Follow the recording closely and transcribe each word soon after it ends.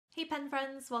pen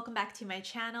friends, welcome back to my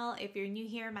channel. If you're new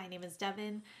here, my name is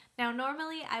Devin. Now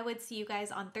normally I would see you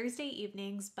guys on Thursday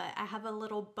evenings, but I have a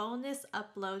little bonus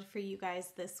upload for you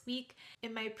guys this week.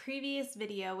 In my previous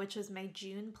video, which was my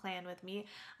June plan with me,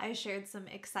 I shared some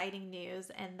exciting news,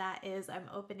 and that is I'm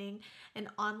opening an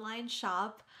online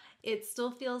shop. It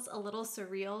still feels a little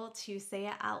surreal to say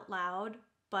it out loud,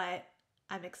 but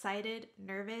I'm excited,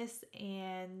 nervous,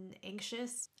 and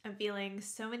anxious. I'm feeling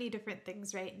so many different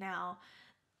things right now,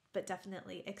 but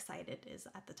definitely excited is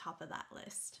at the top of that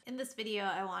list. In this video,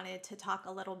 I wanted to talk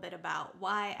a little bit about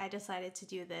why I decided to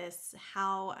do this,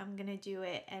 how I'm gonna do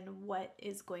it, and what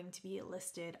is going to be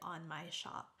listed on my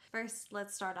shop. First,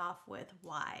 let's start off with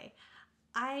why.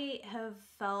 I have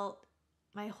felt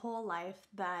my whole life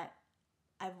that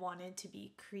I've wanted to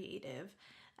be creative.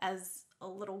 As a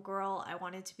little girl, I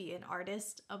wanted to be an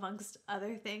artist, amongst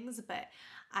other things, but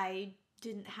I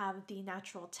didn't have the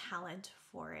natural talent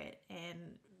for it,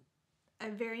 and I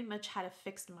very much had a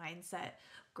fixed mindset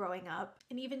growing up.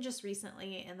 And even just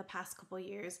recently, in the past couple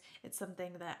years, it's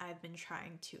something that I've been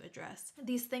trying to address.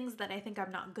 These things that I think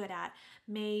I'm not good at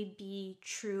may be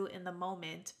true in the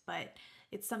moment, but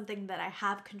it's something that I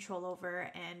have control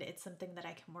over, and it's something that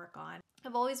I can work on.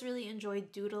 I've always really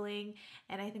enjoyed doodling,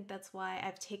 and I think that's why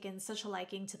I've taken such a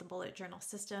liking to the bullet journal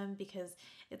system, because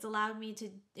it's allowed me to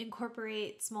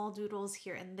incorporate small doodles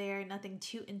here and there, nothing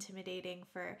too intimidating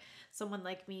for someone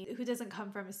like me who doesn't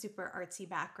come from a super artsy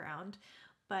background.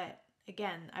 But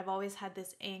again, I've always had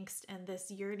this angst and this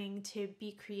yearning to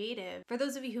be creative. For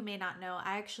those of you who may not know,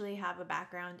 I actually have a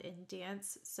background in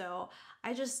dance, so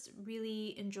I just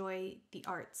really enjoy the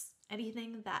arts.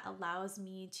 Anything that allows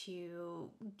me to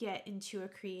get into a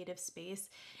creative space,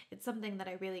 it's something that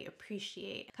I really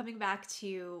appreciate. Coming back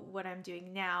to what I'm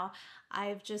doing now,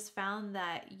 I've just found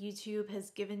that YouTube has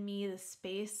given me the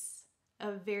space,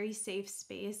 a very safe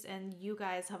space, and you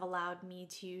guys have allowed me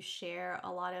to share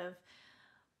a lot of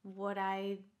what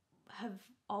I have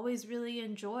always really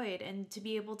enjoyed, and to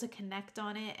be able to connect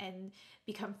on it and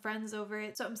become friends over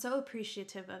it. So I'm so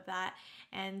appreciative of that.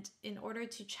 And in order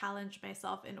to challenge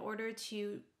myself, in order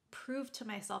to prove to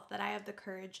myself that I have the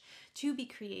courage to be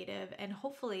creative and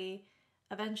hopefully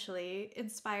eventually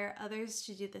inspire others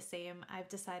to do the same, I've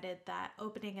decided that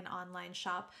opening an online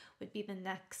shop would be the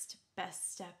next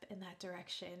best step in that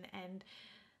direction. And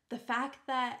the fact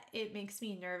that it makes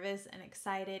me nervous and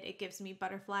excited, it gives me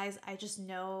butterflies. I just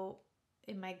know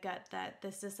in my gut that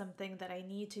this is something that I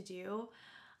need to do.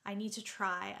 I need to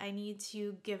try. I need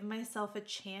to give myself a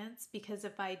chance, because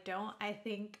if I don't, I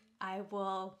think I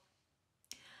will.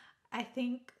 I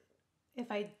think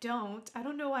if I don't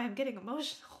know why I'm getting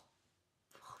emotional.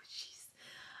 Oh, jeez.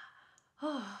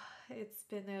 Oh, it's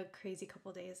been a crazy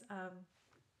couple days.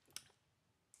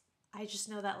 I just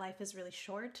know that life is really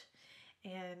short.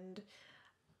 And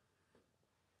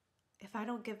if I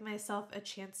don't give myself a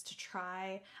chance to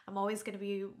try, I'm always going to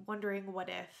be wondering what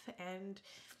if, and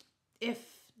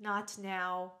if not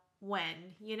now, when,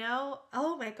 you know?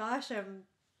 Oh my gosh, I'm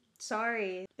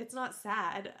sorry. It's not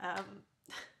sad.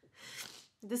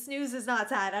 This news is not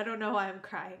sad. I don't know why I'm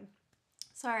crying.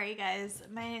 Sorry guys,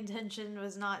 my intention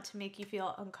was not to make you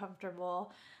feel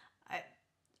uncomfortable.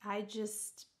 I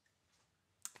just,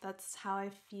 that's how I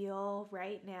feel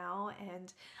right now.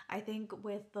 And I think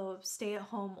with the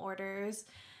stay-at-home orders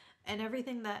and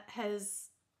everything that has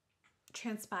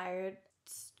transpired,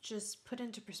 it's just put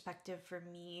into perspective for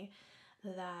me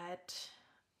that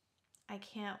I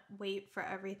can't wait for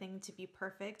everything to be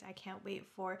perfect. I can't wait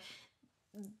for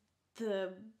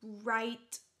the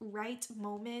right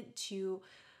moment to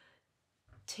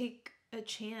take a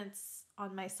chance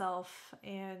on myself,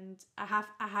 and I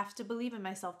have to believe in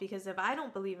myself, because if I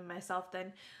don't believe in myself,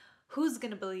 then who's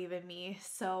gonna believe in me?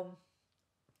 So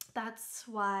that's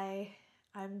why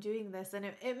I'm doing this. And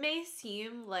it may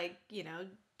seem like, you know,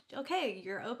 okay,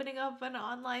 you're opening up an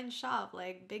online shop,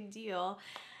 like big deal.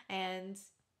 And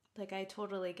like, I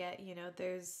totally get, you know,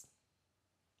 there's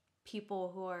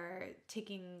people who are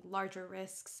taking larger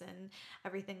risks and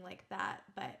everything like that,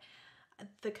 but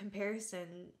the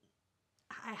comparison,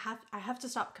 I have to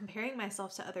stop comparing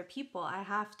myself to other people. I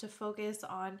have to focus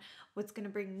on what's going to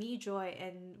bring me joy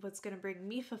and what's going to bring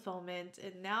me fulfillment.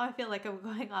 And now I feel like I'm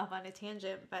going off on a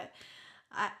tangent, but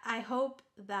I hope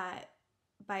that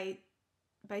by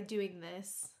doing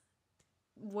this,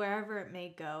 wherever it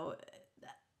may go,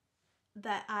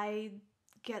 that I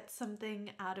get something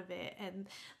out of it, and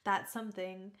that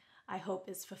something I hope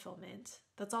is fulfillment.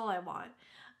 That's all I want.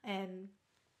 And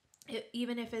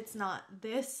even if it's not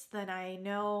this, then I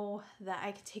know that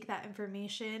I can take that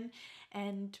information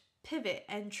and pivot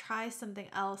and try something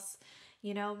else.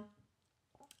 You know,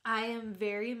 I am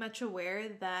very much aware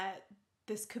that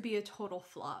this could be a total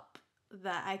flop,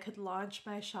 that I could launch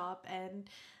my shop and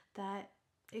that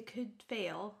it could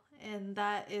fail. And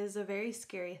that is a very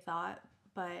scary thought,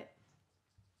 but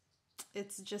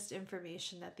it's just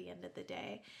information at the end of the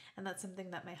day. And that's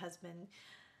something that my husband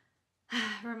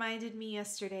reminded me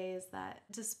yesterday, is that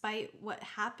despite what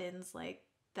happens, like,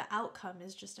 the outcome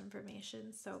is just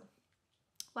information. So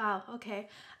wow, okay.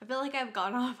 I feel like I've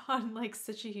gone off on like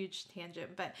such a huge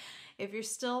tangent, but if you're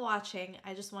still watching,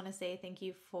 I just want to say thank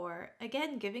you for,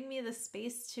 again, giving me the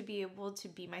space to be able to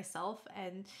be myself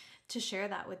and to share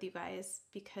that with you guys,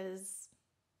 because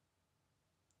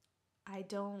I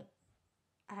don't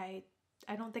I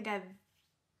I don't think I've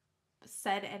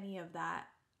said any of that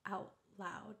out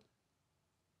loud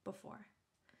before.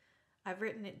 I've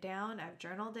written it down, I've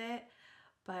journaled it,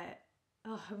 but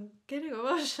oh, I'm getting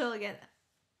emotional again.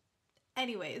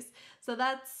 Anyways, so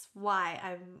that's why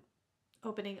I'm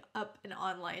opening up an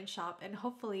online shop, and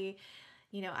hopefully,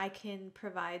 I can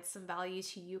provide some value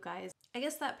to you guys. I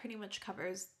guess that pretty much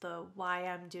covers the why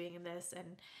I'm doing this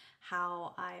and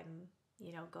how I'm,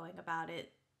 going about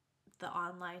it. The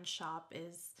online shop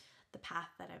is the path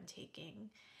that I'm taking,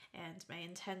 and my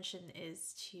intention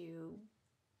is to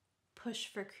push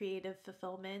for creative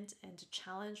fulfillment and to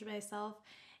challenge myself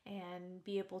and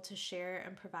be able to share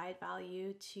and provide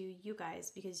value to you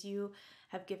guys, because you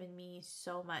have given me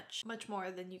so much, much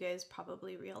more than you guys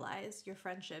probably realize. Your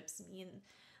friendships mean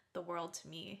the world to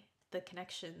me. The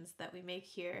connections that we make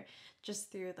here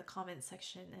just through the comment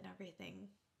section and everything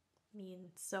mean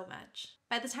so much.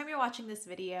 By the time you're watching this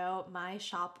video, my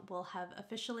shop will have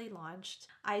officially launched.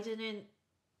 I didn't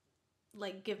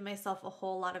give myself a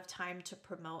whole lot of time to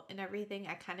promote and everything.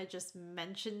 I kind of just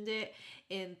mentioned it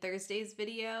in Thursday's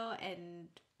video, and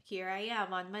here I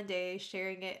am on Monday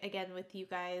sharing it again with you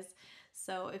guys.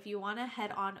 So if you want to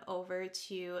head on over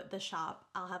to the shop,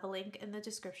 I'll have a link in the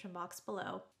description box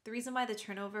below. The reason why the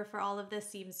turnover for all of this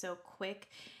seems so quick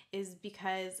is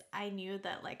because I knew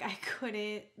that I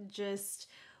couldn't just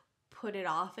put it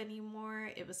off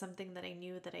anymore. It was something that I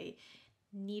knew that I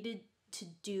needed to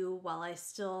do while I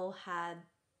still had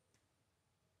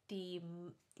the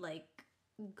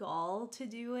gall to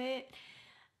do it,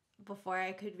 before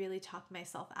I could really talk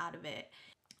myself out of it.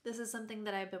 This is something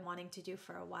that I've been wanting to do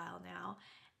for a while now,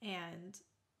 and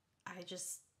I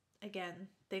just, again,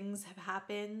 things have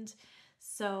happened,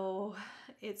 so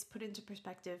it's put into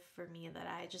perspective for me that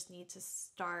I just need to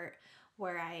start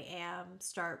where I am,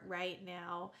 start right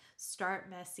now, start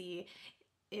messy.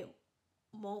 It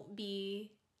won't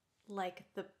be like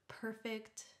the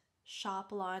perfect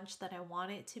shop launch that I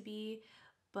want it to be,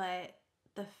 but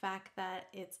the fact that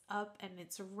it's up and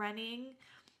it's running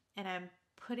and I'm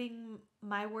putting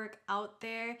my work out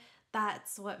there,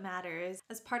 that's what matters.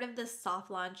 As part of this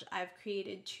soft launch, I've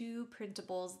created 2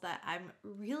 printables that I'm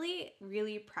really,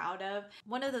 really proud of.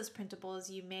 One of those printables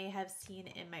you may have seen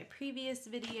in my previous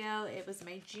video. It was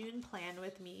my June plan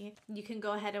with me. You can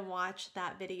go ahead and watch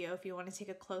that video if you want to take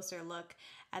a closer look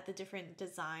at the different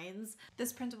designs.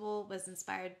 This printable was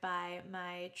inspired by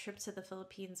my trip to the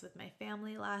Philippines with my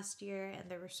family last year, and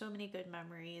there were so many good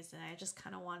memories, and I just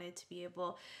kind of wanted to be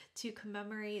able to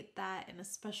commemorate that in a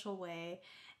special way.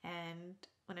 And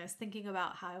when I was thinking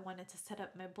about how I wanted to set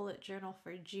up my bullet journal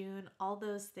for June, all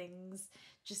those things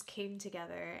just came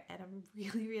together, and I'm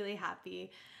really, really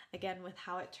happy again with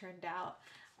how it turned out.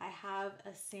 I have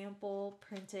a sample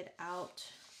printed out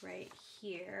right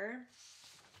here.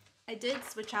 I did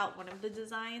switch out one of the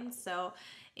designs. So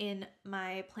in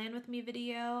my Plan With Me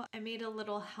video, I made a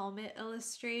little helmet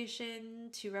illustration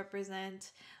to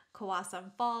represent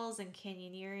Kawasan Falls and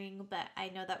canyoneering, but I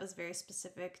know that was very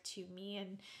specific to me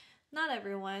and not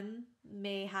everyone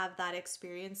may have that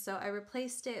experience. So I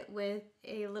replaced it with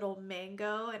a little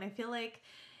mango, and I feel like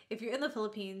if you're in the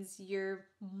Philippines, you're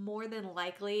more than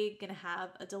likely gonna have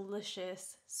a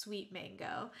delicious sweet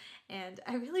mango. And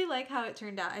I really like how it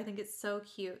turned out. I think it's so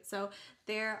cute. So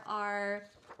there are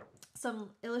some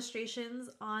illustrations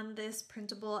on this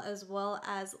printable, as well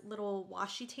as little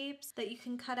washi tapes that you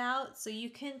can cut out. So you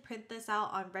can print this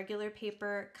out on regular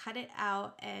paper, cut it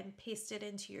out and paste it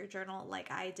into your journal like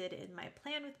I did in my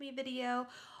Plan With Me video,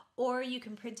 or you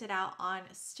can print it out on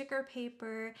sticker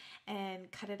paper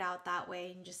and cut it out that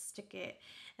way and just stick it,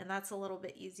 and that's a little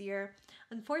bit easier.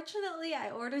 Unfortunately,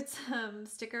 I ordered some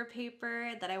sticker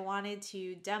paper that I wanted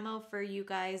to demo for you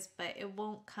guys, but it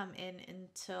won't come in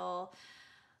until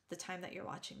the time that you're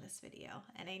watching this video,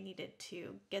 and I needed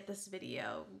to get this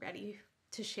video ready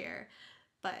to share.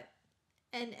 But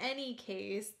in any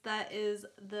case, that is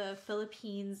the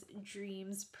Philippines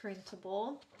Dreams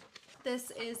printable.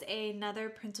 This is another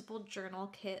printable journal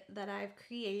kit that I've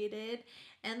created,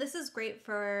 and this is great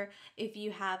for if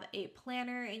you have a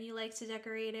planner and you like to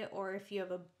decorate it, or if you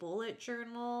have a bullet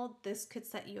journal. This could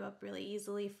set you up really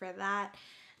easily for that.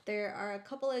 There are a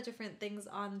couple of different things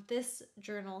on this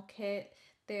journal kit.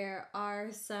 There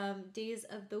are some days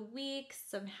of the week,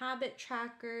 some habit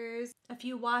trackers, a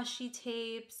few washi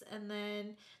tapes, and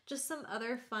then just some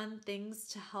other fun things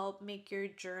to help make your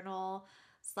journal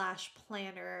slash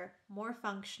planner more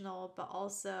functional, but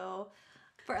also,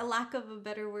 for a lack of a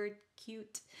better word,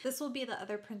 cute. This will be the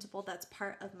other printable that's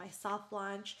part of my soft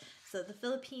launch. So the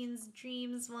Philippines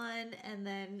Dreams one, and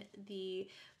then the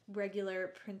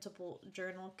regular printable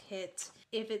journal kit.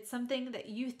 If it's something that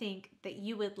you think that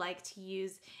you would like to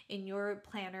use in your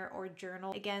planner or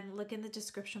journal, again, look in the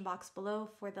description box below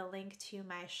for the link to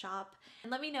my shop.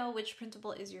 And let me know which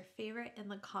printable is your favorite in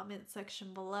the comment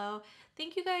section below.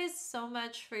 Thank you guys so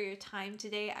much for your time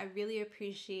today. I really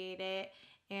appreciate it.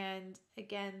 And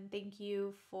again, thank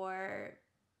you for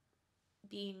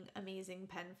being amazing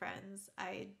pen friends.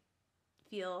 I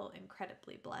feel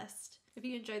incredibly blessed. If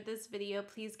you enjoyed this video,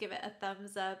 please give it a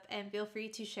thumbs up and feel free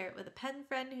to share it with a pen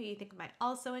friend who you think might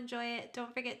also enjoy it.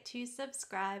 Don't forget to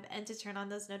subscribe and to turn on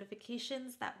those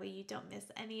notifications. That way you don't miss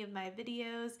any of my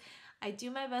videos. I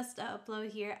do my best to upload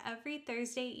here every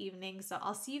Thursday evening, so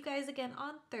I'll see you guys again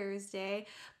on Thursday.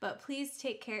 But please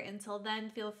take care until then.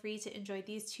 Feel free to enjoy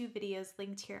these two videos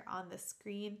linked here on the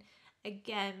screen.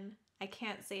 Again, I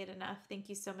can't say it enough. Thank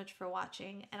you so much for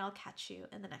watching, and I'll catch you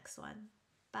in the next one.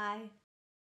 Bye.